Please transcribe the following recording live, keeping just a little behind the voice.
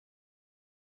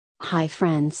Hi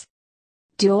friends.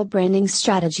 Dual branding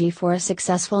strategy for a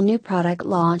successful new product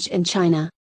launch in China.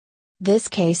 This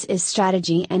case is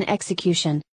strategy and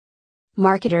execution.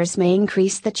 Marketers may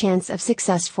increase the chance of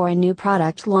success for a new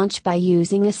product launch by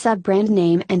using a sub-brand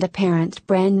name and a parent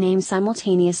brand name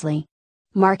simultaneously.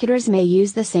 Marketers may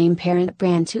use the same parent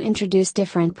brand to introduce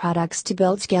different products to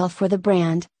build scale for the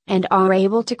brand, and are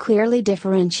able to clearly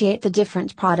differentiate the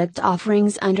different product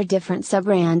offerings under different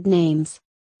sub-brand names.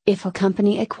 If a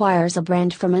company acquires a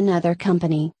brand from another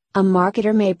company, a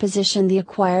marketer may position the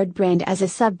acquired brand as a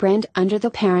sub-brand under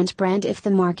the parent brand if the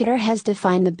marketer has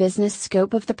defined the business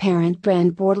scope of the parent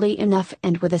brand broadly enough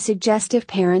and with a suggestive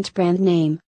parent brand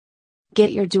name.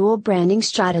 Get your dual branding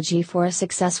strategy for a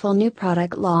successful new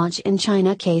product launch in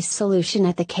China Case Solution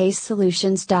at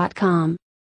thecasesolutions.com.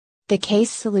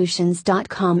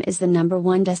 Thecasesolutions.com is the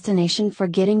 #1 destination for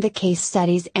getting the case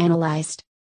studies analyzed.